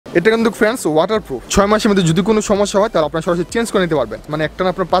এটা কিন্তু friends waterproof. 6 মাসের মধ্যে যদি কোনো সমস্যা হয় তাহলে আপনার সরাসরি চেঞ্জ করে নিতে পারবেন, মানে একটানা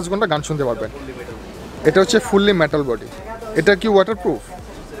আপনার 5 ঘন্টা গান শুনতে পারবেন। এটা হচ্ছে ফুললি মেটাল বডি। এটা কি ওয়াটারপ্রুফ?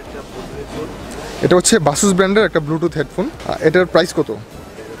 এটা হচ্ছে বাসুস ব্র্যান্ডের একটা ব্লুটুথ হেডফোন। এটার প্রাইস কত?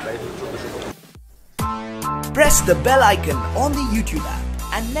 Press the bell icon on the YouTube app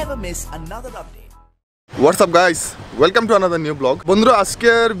and never miss another update. What's up guys, welcome to another new blog. বন্ধুরা,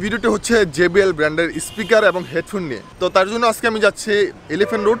 আজকের ভিডিওটি হচ্ছে JBL ব্র্যান্ডের স্পিকার এবং হেডফোন নিয়ে। তো তার জন্য আজকে আমি যাচ্ছি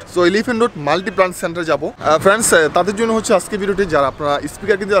elephant road. So elephant road Multiplan সেন্টারে যাবো। ফ্রেন্ডস, তাদের জন্য হচ্ছে আজকে ভিডিওটি, যারা আপনারা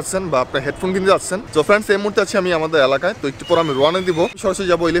স্পিকার কিনতে যাচ্ছেন বা আপনার হেডফোন কিনতে যাচ্ছেন। তো ফ্রেন্ডস, এই মুহূর্তে আছি আমি আমাদের এলাকায়। তো একটু পর আমি রওনা দিব, সরাসরি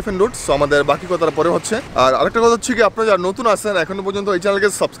যাবো এলিফ্যান্ট রোড। সো আমাদের বাকি কথাটা পরে হচ্ছে। আর আরেকটা কথা হচ্ছে কি, আপনারা যারা নতুন আছেন এখনো পর্যন্ত এই চ্যানেলকে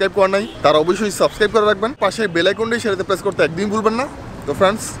সাবস্ক্রাইব করা নাই, তারা অবশ্যই সাবস্ক্রাইব করে রাখবেন। পাশে বেল আইকনটি সেটাতে প্রেস করতে একদিন ভুলবেন না। তো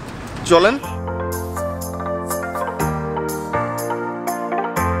ফ্রেন্ডস, চলেন।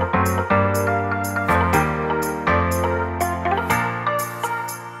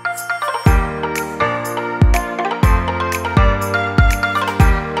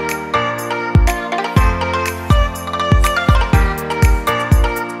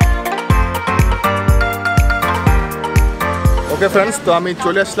 ওকে ফ্রেন্ডস, তো আমি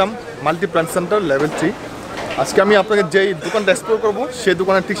চলে আসলাম মাল্টিপ্লান সেন্টার লেভেল 3। আজকে আমি আপনাকে যেই দোকানটা এক্সপ্লোর করবো সেই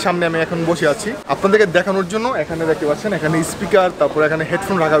দোকানের ঠিক সামনে আমি এখন বসে আছি আপনাদেরকে দেখানোর জন্য। এখানে দেখতে পাচ্ছেন এখানে স্পিকার, তারপর এখানে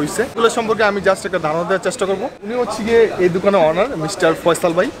হেডফোন রাখা হয়েছে। এগুলো সম্পর্কে আমি জাস্ট একটা ধারণা দেওয়ার চেষ্টা করবো। উনি হচ্ছে গিয়ে এই দোকানের অনার মিস্টার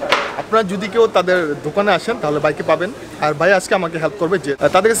ফয়সাল ভাই। আপনারা যদি কেউ তাদের দোকানে আসেন তাহলে বাইকে পাবেন। আর ভাই আজকে আমাকে হেল্প করবে যে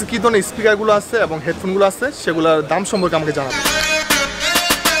তাদের কাছে কী ধরনের স্পিকারগুলো আছে এবং হেডফোনগুলো আছে সেগুলোর দাম সম্পর্কে আমাকে জানাবে।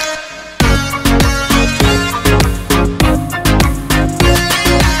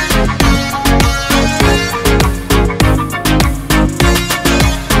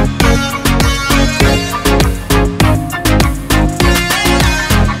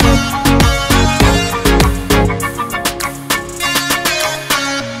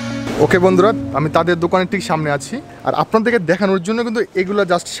 ওকে বন্ধুরা, আমি তাদের দোকানের ঠিক সামনে আছি। আর আপনাদেরকে দেখানোর জন্য কিন্তু এগুলো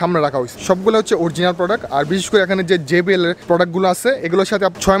জাস্ট সামনে রাখা হয়েছে। সবগুলো হচ্ছে অরিজিনাল প্রোডাক্ট। আর বিশেষ করে এখানে যে JBL এর প্রোডাক্টগুলো আছে এগুলোর সাথে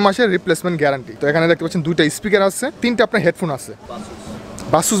 6 মাসের রিপ্লেসমেন্ট গ্যারান্টি। তো এখানে দেখতে পাচ্ছেন 2টা স্পিকার আছে, 3টা আপনার হেডফোন আছে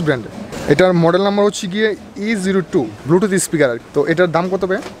বাসুস ব্র্যান্ডের। এটার মডেল নাম্বার হচ্ছে গিয়ে E02 ব্লুটুথ স্পিকার। তো এটার দাম কত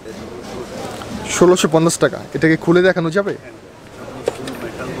ভাই? 1650 টাকা। এটাকে খুলে দেখানো যাবে?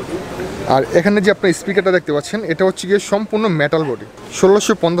 আর এখানে যে আপনার স্পিকারটা দেখতে পাচ্ছেন এটা হচ্ছে গিয়ে সম্পূর্ণ মেটাল বডি।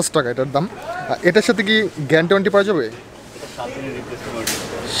 1650 টাকা এটার দাম। এটার সাথে কি গ্যারান্টি ওয়ারেন্টি পাওয়া যাবে?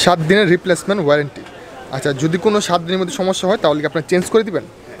 7 দিনের রিপ্লেসমেন্ট ওয়ারেন্টি। আচ্ছা, যদি কোনো 7 দিনের মধ্যে সমস্যা হয় তাহলে কি আপনার চেঞ্জ করে দিবেন?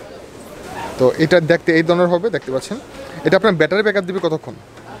 তো এটা দেখতে এই ধরনের হবে, দেখতে পাচ্ছেন। এটা আপনার ব্যাটারি ব্যাকআপ দিবে কতক্ষণ?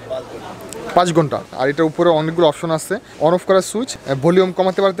 5 ঘন্টা। আর এটার উপরে অনেকগুলো অপশন আছে। অন অফ করার সুইচ, ভলিউম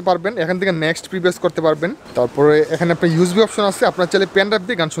কমাতে পারবেন, এখান থেকে নেক্সট প্রিভিয়াস করতে পারবেন। তারপরে এখানে আপনার USB অপশন আছে, আপনার চাইলে পেন ড্রাইভ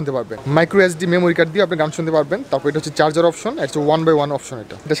দিয়ে গান শুনতে পারবেন। মাইক্রো SD মেমোরি কার্ড দিয়ে আপনি গান শুনতে পারবেন। তারপর এটা হচ্ছে চার্জার অপশন, এটা হচ্ছে 1x1 অপশন।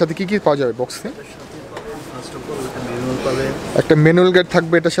 এটার সাথে কি কি পাওয়া যাবে বক্সে? একটা ম্যানুয়াল গাইড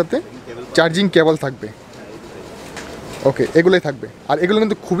থাকবে, এটার সাথে চার্জিং কেবল থাকবে। ওকে, এগুলোই থাকবে। আর এগুলো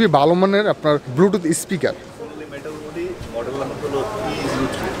কিন্তু খুবই ভালো মানের আপনার ব্লুটুথ স্পিকার।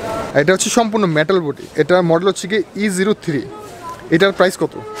 এটা হচ্ছে সম্পূর্ণ মেটাল বডি। এটার মডেল হচ্ছে কি E03। এটার প্রাইস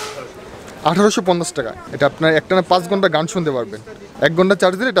কত? 1850 টাকা। এটা আপনার একটানা 5 ঘন্টা গান শুনতে পারবেন। 1 ঘন্টা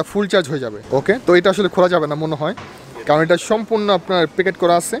চার্জ দিলে এটা ফুল চার্জ হয়ে যাবে। ওকে, তো এটা আসলে খোলা যাবে না মনে হয়, কারণ এটা সম্পূর্ণ আপনার প্যাকেট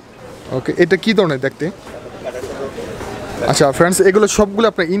করা আছে। ওকে, এটা কী ধরনের দেখতে? আচ্ছা ফ্রেন্ডস, এগুলো সবগুলো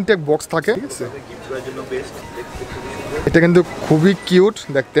আপনার ইনটেক বক্স থাকে, ঠিক আছে? এটা কিন্তু খুবই কিউট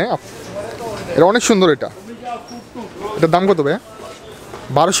দেখতে, এটা অনেক সুন্দর। এটার দাম কত ভাই?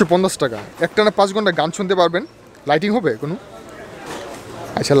 1250 টাকা। একটানা 5 ঘন্টা গান শুনতে পারবেন। লাইটিং হবে কোনো?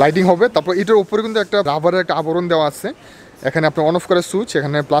 আচ্ছা, লাইটিং হবে। তারপর এটার উপরে কিন্তু একটা রাবারের একটা আবরণ দেওয়া আছে। এখানে আপনার অন অফ করার সুইচ,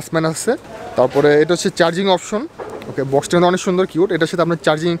 এখানে প্লাস ম্যান আছে। তারপরে এটা হচ্ছে চার্জিং অপশন। ওকে, বক্সটা কিন্তু অনেক সুন্দর কিউট। এটার সাথে আপনার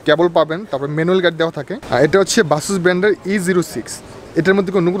চার্জিং কেবল পাবেন। তারপর ম্যানুয়াল গাইড দেওয়া থাকে। আর এটা হচ্ছে বাসুস ব্র্যান্ডের E06। এটার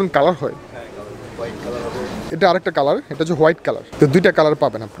মধ্যে কোনো নতুন কালার হয়? এটা আরেকটা কালার, এটা হচ্ছে হোয়াইট কালার। তো 2টা কালার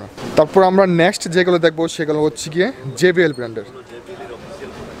পাবেন আপনারা। তারপর আমরা নেক্সট যেগুলো দেখবো সেগুলো হচ্ছে গিয়ে JBL ব্র্যান্ডের।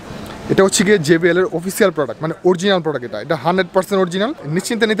 এটা হচ্ছে গিয়ে JBL এর অফিসিয়াল প্রোডাক্ট, মানে অরিজিনাল প্রোডাক্ট। এটা 100% অরিজিনাল,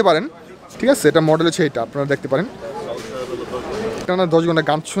 নিশ্চিন্তে নিতে পারেন, ঠিক আছে? এটা মডেল হচ্ছে এটা, আপনারা দেখতে পারেন। এটা না 10 ঘন্টা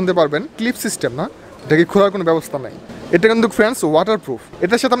গান শুনতে পারবেন। ক্লিপ সিস্টেম না, এটাকে খোলার কোনো ব্যবস্থা নাই। এটা কিন্তু ফ্রেন্ডস ওয়াটারপ্রুফ।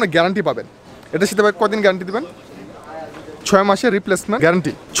 এটার সাথে আপনি গ্যারান্টি পাবেন। এটার সাথে কদিন গ্যারান্টি দেবেন? 6 মাসের রিপ্লেসমেন্ট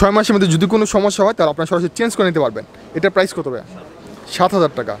গ্যারান্টি। 6 মাসের মধ্যে যদি কোনো সমস্যা হয় তাহলে আপনার সরাসরি চেঞ্জ করে নিতে পারবেন। এটার প্রাইস কত ভাই?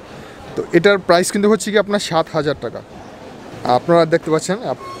 7000 টাকা। তো এটার প্রাইস কিন্তু হচ্ছে কি আপনার 7000 টাকা। আপনারা দেখতে পাচ্ছেন।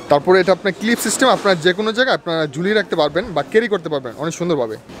 তারপরে এটা আপনার ক্লিপ সিস্টেম, আপনার যে কোনো জায়গায় আপনারা ঝুলিয়ে রাখতে পারবেন বা ক্যারি করতে পারবেন অনেক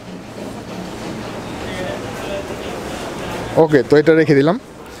সুন্দরভাবে। ওকে, তো এটা রেখে দিলাম।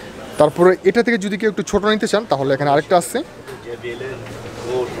 তারপরে এটা থেকে যদি কেউ একটু ছোটো নিতে চান তাহলে এখানে আরেকটা আছে।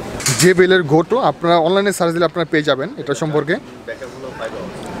 JBL এর গোটো আপনারা অনলাইনে সার্চ দিলে আপনারা পেয়ে যাবেন এটা সম্পর্কে।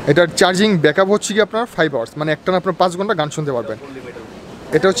 এটার চার্জিং ব্যাকআপ হচ্ছে কি আপনার 5 আওয়ার্স, মানে একটানা আপনার 5 ঘন্টা গান শুনতে পারবেন।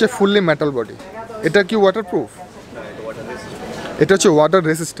 এটা হচ্ছে ফুললি মেটাল বডি। এটা কি ওয়াটারপ্রুফ? এটা হচ্ছে ওয়াটার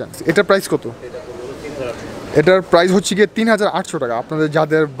রেসিস্ট্যান্স। এটার প্রাইস কত? এটার প্রাইস হচ্ছে গিয়ে 3800 টাকা। আপনাদের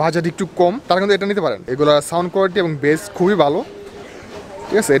যাদের বাজেট একটু কম তারা কিন্তু এটা নিতে পারেন। এগুলো সাউন্ড কোয়ালিটি এবং বেস খুবই ভালো,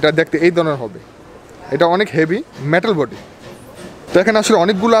 ঠিক আছে। এটা দেখতে এই ধরনের হবে। এটা অনেক হেভি মেটাল বডি। তো এখানে আসলে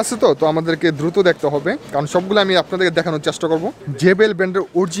অনেকগুলো আছে, তো আমাদেরকে দ্রুত দেখতে হবে, কারণ সবগুলো আমি আপনাদেরকে দেখানোর চেষ্টা করব। JBL ব্র্যান্ডের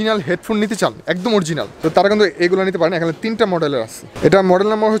অরিজিনাল হেডফোন নিতে চান, একদম অরিজিনাল, তো তারা কিন্তু এগুলো নিতে পারেন। এখানে 3টা মডেলের আছে। এটা মডেল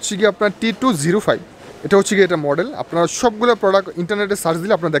নাম্বার হচ্ছে কি আপনার T205। এটা হচ্ছে কি এটা মডেল। আপনারা সবগুলো প্রোডাক্ট ইন্টারনেটে সার্চ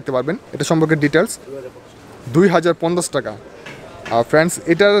দিলে আপনারা দেখতে পারবেন এটা সম্পর্কে ডিটেলস। 2050 টাকা। আর ফ্রেন্ডস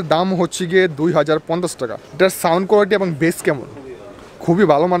এটার দাম হচ্ছে গিয়ে 2050 টাকা। এটার সাউন্ড কোয়ালিটি এবং বেস কেমন? খুবই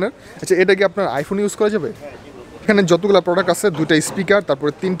ভালো মানের। আচ্ছা, এটা কি আপনার আইফোন ইউজ করা যাবে? এখানে যতগুলো প্রোডাক্ট আছে, 2টা স্পিকার,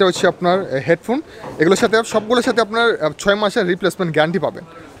 তারপরে 3টা হচ্ছে আপনার হেডফোন। এগুলোর সাথে সবগুলোর সাথে আপনার 6 মাসের রিপ্লেসমেন্ট গ্যারান্টি পাবেন।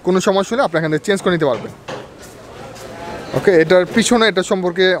 কোনো সমস্যা হলে আপনার এখানে চেঞ্জ করে নিতে পারবেন। ওকে, এটার পিছনে এটা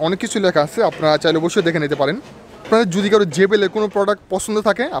সম্পর্কে অনেক কিছু লেখা আছে, আপনারা চাইলে অবশ্যই দেখে নিতে পারেন। আপনাদের যদি কারো JBL এর কোনো প্রোডাক্ট পছন্দ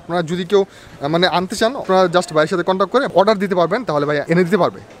থাকে, আপনারা যদি কেউ মানে আনতে চান, আপনারা জাস্ট ভাইয়ের সাথে কন্ট্যাক্ট করে অর্ডার দিতে পারবেন, তাহলে ভাই এনে দিতে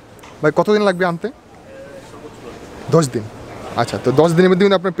পারবে। ভাই কতদিন লাগবে আনতে? 10 দিন। আচ্ছা, তো 10 দিনের মধ্যে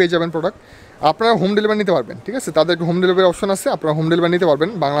আপনারা পেয়ে যাবেন প্রোডাক্ট। আপনারা হোম ডেলিভারি নিতে পারবেন, ঠিক আছে। তাদেরকে হোম ডেলিভারি অপশন আছে, আপনারা হোম ডেলিভারি নিতে পারবেন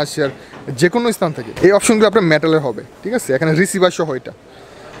বাংলাদেশের যে কোনো স্থান থেকে। এই অপশনগুলো আপনার মেটালের হবে, ঠিক আছে। এখানে রিসিভার সহ এটা।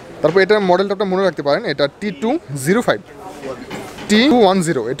 তারপর এটার মডেলটা আপনার মনে রাখতে পারেন, এটা T205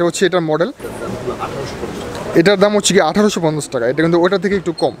 T210। এটা হচ্ছে এটার মডেল। এটার দাম হচ্ছে কি 1850 টাকা। এটা কিন্তু ওটা থেকে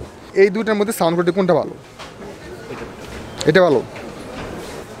একটু কম। এই দুইটার মধ্যে সাউন্ড কোয়ালিটি কোনটা ভালো? এটা ভালো।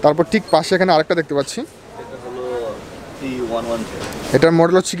 তারপর ঠিক পাশে এখানে আরেকটা দেখতে পাচ্ছি, এটার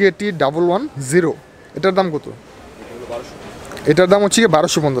মডেল হচ্ছে কি T110। এটার দাম কত? এটার দাম হচ্ছে কি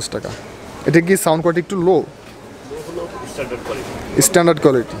 1250 টাকা। এটা কি সাউন্ড কোয়ালিটি একটু লো? স্ট্যান্ডার্ড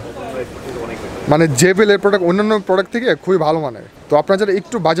কোয়ালিটি, মানে JBL এর প্রোডাক্ট অন্যান্য প্রোডাক্ট থেকে খুবই ভালো মানের। তো আপনারা যারা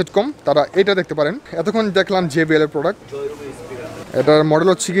একটু বাজেট কম তারা এটা দেখতে পারেন। এতক্ষণ দেখলাম JBL এর প্রোডাক্ট। এটার মডেল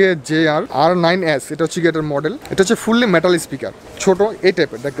হচ্ছে গিয়ে JR9S। এটা হচ্ছে গিয়ে এটার মডেল। এটা হচ্ছে ফুললি মেটাল স্পিকার, ছোট এই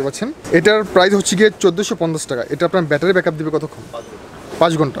টাইপের দেখতে পাচ্ছেন। এটার প্রাইস হচ্ছে গিয়ে 1450 টাকা। এটা আপনার ব্যাটারি ব্যাকআপ দিবে কতক্ষণ?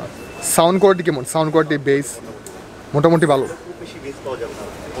 5 ঘন্টা। সাউন্ড কোয়ালিটি কেমন? সাউন্ড কোয়ালিটি বেস মোটামুটি ভালো।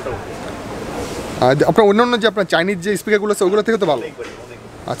 আপনার অন্যান্য যে আপনার চাইনিজ যে স্পিকারগুলো আছে ওগুলো থেকে তো ভালো।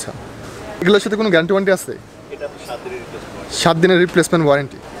 আচ্ছা, এগুলোর সাথে কোনো গ্যারান্টি ওয়ারেন্টি আছে? 7 দিনের রিপ্লেসমেন্ট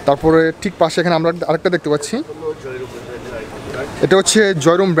ওয়ারেন্টি। তারপরে ঠিক পাশে এখানে আমরা আরেকটা দেখতে পাচ্ছি, এটা হচ্ছে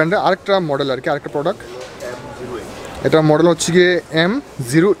জয়রুম ব্র্যান্ডের আরেকটা মডেল আর কি, আরেকটা প্রোডাক্ট। এটার মডেল হচ্ছে গিয়ে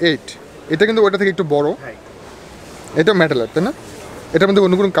M08। এটা কিন্তু ওইটা থেকে একটু বড়। এটা মেটালের, তাই না? এটার মধ্যে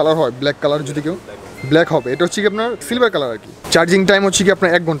অন্য কোনো কালার হয়, ব্ল্যাক কালার যদি কেউ ব্ল্যাক হবে। এটা হচ্ছে কি আপনার সিলভার কালার আর কি। চার্জিং টাইম হচ্ছে কি আপনার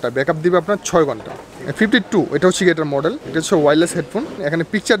 1 ঘন্টা, ব্যাকআপ দিবে আপনার 6 ঘন্টা। 52 এটা হচ্ছে কি এটার মডেল। এটা হচ্ছে ওয়্যারলেস হেডফোন। এখানে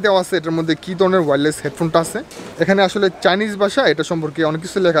পিকচার দেওয়া আছে এটার মধ্যে কী ধরনের ওয়্যারলেস হেডফোনটা আছে। এখানে আসলে চাইনিজ ভাষা, এটা সম্পর্কে অনেক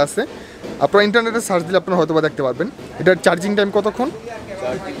কিছু লেখা আছে। আপনারা ইন্টারনেটে সার্চ দিলে আপনারা হয়তো বা দেখতে পারবেন। এটার চার্জিং টাইম কতক্ষণ?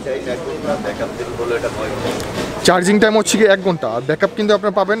 চার্জিং টাইম হচ্ছে কি 1 ঘন্টা, আর ব্যাকআপ কিন্তু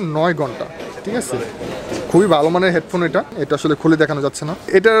আপনারা পাবেন 9 ঘন্টা, ঠিক আছে। খুবই ভালো মানের হেডফোন এটা। এটা আসলে খুলে দেখানো যাচ্ছে না।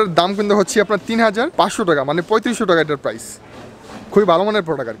 এটার দাম কিন্তু হচ্ছে আপনার 3500 টাকা, মানে 3500 টাকা এটার প্রাইস। খুবই ভালো মানের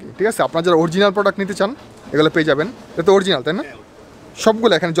প্রোডাক্ট আর কি, ঠিক আছে। আপনারা যারা অরিজিনাল প্রোডাক্ট নিতে চান এগুলো পেয়ে যাবেন। এটা তো অরিজিনাল, তাই না?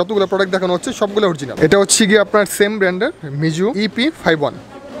 সবগুলো এখানে যতগুলো প্রোডাক্ট দেখানো হচ্ছে সবগুলো অরিজিনাল। এটা হচ্ছে গিয়ে আপনার সেম ব্র্যান্ডের MEIZU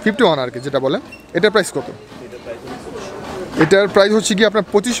EP51 আর কি যেটা বলে। এটার প্রাইস কত? এটার প্রাইস হচ্ছে গিয়ে আপনার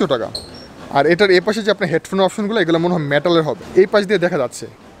 2500 টাকা। আর এটার এই পাশে যে আপনার হেডফোনের অপশনগুলো এগুলো মনে হয় মেটালের হবে, এই পাশ দিয়ে দেখা যাচ্ছে।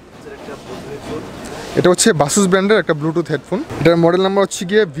 এটা হচ্ছে Baseus ব্র্যান্ডের একটা ব্লুটুথ হেডফোন। এটার মডেল নাম্বার হচ্ছে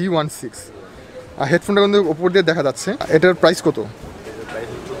গিয়ে V16। আর হেডফোনটা কিন্তু উপর দিয়ে দেখা যাচ্ছে। এটার প্রাইস কত?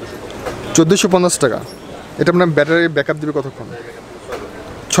 1450 টাকা। এটা আপনার ব্যাটারি ব্যাকআপ দিবে কতক্ষণ?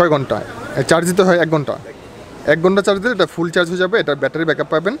 6 ঘন্টা। চার্জ দিতে হয় 1 ঘন্টা। 1 ঘন্টা চার্জ দিলে এটা ফুল চার্জ হয়ে যাবে। এটার ব্যাটারি ব্যাকআপ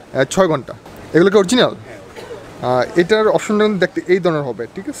পাবেন 6 ঘন্টা। এগুলো কি অরিজিনাল? এটার অপশনটা কিন্তু দেখতে এই ধরনের হবে,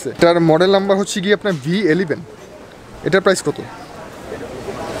 ঠিক আছে। এটার মডেল নাম্বার হচ্ছে গিয়ে আপনার V11। এটার প্রাইস কত?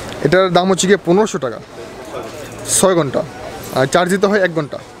 এটার দাম হচ্ছে গিয়ে 1500 টাকা। 6 ঘন্টা। চার্জ দিতে হয় 1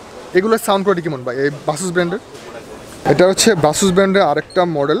 ঘন্টা। এগুলোর সাউন্ড কোয়ালিটি কেমন ভাই এই Baseus ব্র্যান্ডের? এটা হচ্ছে Baseus ব্র্যান্ডের আরেকটা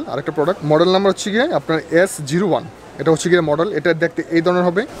মডেল, আরেকটা প্রোডাক্ট। মডেল নাম্বার হচ্ছে গিয়ে আপনার S01। এটা হচ্ছে গিয়ে মডেল। এটা দেখতে এই ধরনের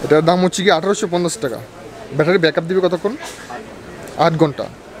হবে। এটার দাম হচ্ছে গিয়ে 1850 টাকা। ব্যাটারি ব্যাকআপ দিবে কতক্ষণ? 8 ঘন্টা।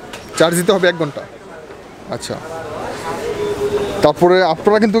 চার্জ দিতে হবে 1 ঘন্টা। আচ্ছা, তারপরে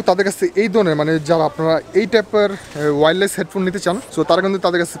আপনারা কিন্তু তাদের কাছে এই ধরনের মানে যারা আপনারা এই টাইপের ওয়্যারলেস হেডফোন নিতে চান, সো তারা কিন্তু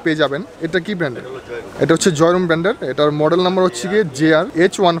তাদের কাছে পেয়ে যাবেন। এটা কি ব্র্যান্ডের? এটা হচ্ছে জয়রুম ব্র্যান্ডের। এটার মডেল নাম্বার হচ্ছে গিয়ে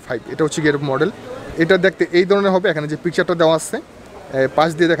JRH15। এটা হচ্ছে গিয়ে মডেল। এটা দেখতে এই ধরনের হবে। এখানে যে পিকচারটা দেওয়া আছে পাশ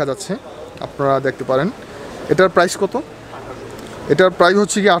দিয়ে দেখা যাচ্ছে, আপনারা দেখতে পারেন। এটার প্রাইস কত? এটার প্রাইস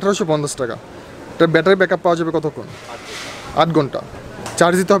হচ্ছে কি 1850 টাকা। এটার ব্যাটারি ব্যাকআপ পাওয়া যাবে কতক্ষণ? 8 ঘন্টা।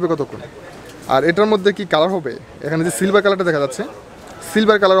 চার্জ দিতে হবে কতক্ষণ? আর এটার মধ্যে কি কালার হবে? এখানে যে সিলভার কালারটা দেখা যাচ্ছে,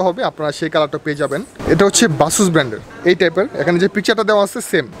 সিলভার কালার হবে, আপনারা সেই কালারটা পেয়ে যাবেন। এটা হচ্ছে বাসুস ব্র্যান্ডের এই টাইপের। এখানে যে পিকচারটা দেওয়া আছে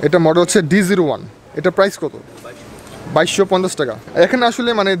সেম। এটা মডেল হচ্ছে D01। এটা প্রাইস কত? 2250 টাকা। এখানে আসলে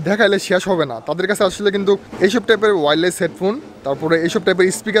মানে দেখাইলে শেষ হবে না, তাদের কাছে আসলে কিন্তু এইসব টাইপের ওয়্যারলেস হেডফোন, তারপরে এইসব টাইপের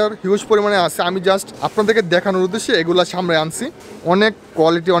স্পিকার হিউজ পরিমাণে আছে। আমি জাস্ট আপনাদেরকে দেখানোর উদ্দেশ্যে এগুলো সামনে আনছি। অনেক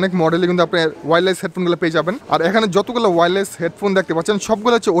কোয়ালিটি, অনেক মডেলে কিন্তু আপনি ওয়্যারলেস হেডফোনগুলো পেয়ে যাবেন। আর এখানে যতগুলো ওয়্যারলেস হেডফোন দেখতে পাচ্ছেন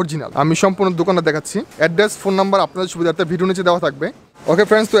সবগুলো হচ্ছে অরিজিনাল। আমি সম্পূর্ণ দোকানটা দেখাচ্ছি। অ্যাড্রেস, ফোন নাম্বার আপনাদের সুবিধার্থে ভিডিও নিচে দেওয়া থাকবে। ওকে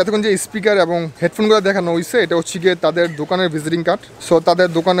ফ্রেন্ডস, তো এতক্ষণ যে স্পিকার এবং হেডফোনগুলো দেখানো হয়েছে এটা হচ্ছে গিয়ে তাদের দোকানের ভিজিটিং কার্ড। সো তাদের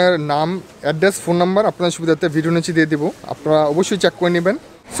দোকানের নাম, অ্যাড্রেস, ফোন নাম্বার আপনাদের সুবিধার্থে ভিডিও নিচে দিয়ে দিব, আপনারা অবশ্যই চেক করে নেবেন।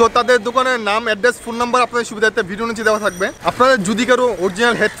 সো তাদের দোকানের নাম, অ্যাড্রেস, ফোন নাম্বার আপনাদের সুবিধার্থে ভিডিও নিচে দেওয়া থাকবে। আপনাদের যদি কারো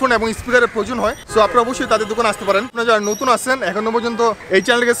অরিজিনাল হেডফোন এবং স্পিকারের প্রয়োজন হয় সো আপনারা অবশ্যই তাদের দোকানে আসতে পারেন। আপনারা যারা নতুন আসেন এখনো পর্যন্ত এই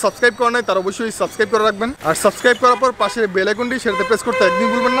চ্যানেলকে সাবস্ক্রাইব করা নাই, তারা অবশ্যই সাবস্ক্রাইব করে রাখবেন। আর সাবস্ক্রাইব করার পর পাশের বেল আইকনটি সেটাতে প্রেস করতে একদিন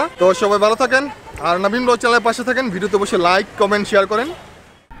ভুলবেন না। তো সবাই ভালো থাকেন আর নাবিন ব্লগ চ্যানেলের পাশে থাকেন। ভিডিওতে অবশ্যই লাইক, কমেন্ট, শেয়ার করেন।